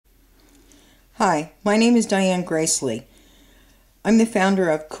Hi, my name is Diane Gracely. I'm the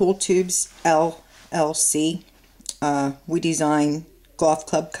founder of Cool Tubes LLC. We design golf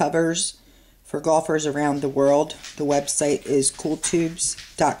club covers for golfers around the world. The website is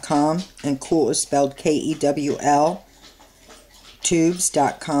cooltubes.com, and cool is spelled K-E-W-L,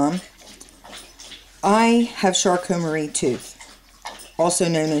 tubes.com. I have Charcot Marie tooth, also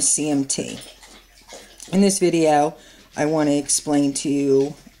known as CMT. In this video, I want to explain to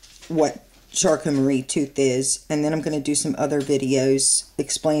you what Charcot Marie tooth is, and then I'm going to do some other videos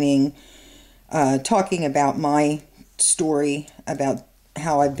explaining, talking about my story about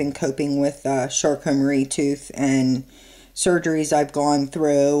how I've been coping with Charcot Marie tooth and surgeries I've gone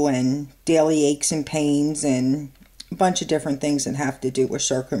through and daily aches and pains and a bunch of different things that have to do with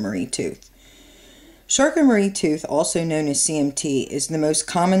Charcot Marie tooth. Charcot Marie tooth, also known as CMT, is the most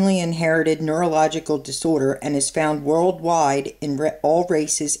commonly inherited neurological disorder and is found worldwide in all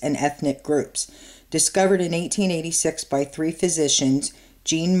races and ethnic groups. Discovered in 1886 by three physicians,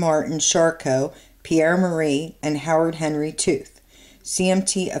 Jean Martin Charcot, Pierre Marie, and Howard Henry Tooth.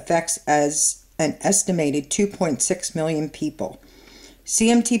 CMT affects as an estimated 2.6 million people.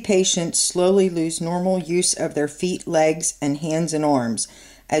 CMT patients slowly lose normal use of their feet, legs, and hands and arms,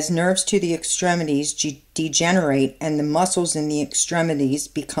 as nerves to the extremities degenerate and the muscles in the extremities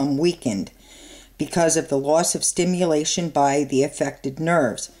become weakened because of the loss of stimulation by the affected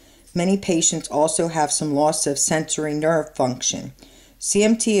nerves. Many patients also have some loss of sensory nerve function.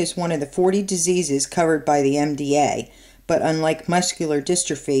 CMT is one of the 40 diseases covered by the MDA, but unlike muscular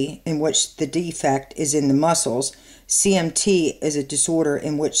dystrophy, in which the defect is in the muscles, CMT is a disorder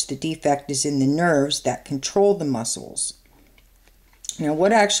in which the defect is in the nerves that control the muscles. Now,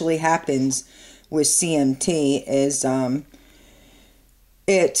 what actually happens with CMT is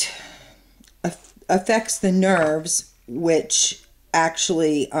it affects the nerves, which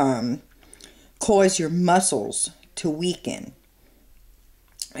actually cause your muscles to weaken.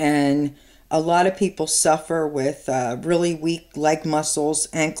 And a lot of people suffer with really weak leg muscles,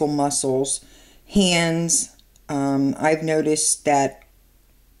 ankle muscles, hands. I've noticed that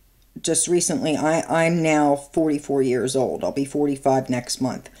just recently. I'm now 44 years old. I'll be 45 next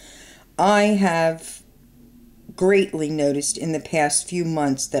month. I have greatly noticed in the past few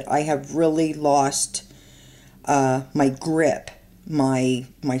months that I have really lost my grip, my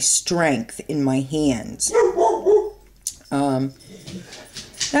strength in my hands.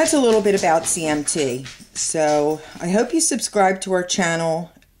 That's a little bit about CMT. So I hope you subscribe to our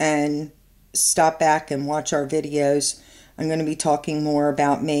channel and stop back and watch our videos. I'm going to be talking more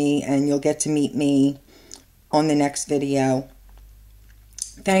about me, and you'll get to meet me on the next video.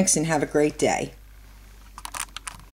 Thanks, and have a great day.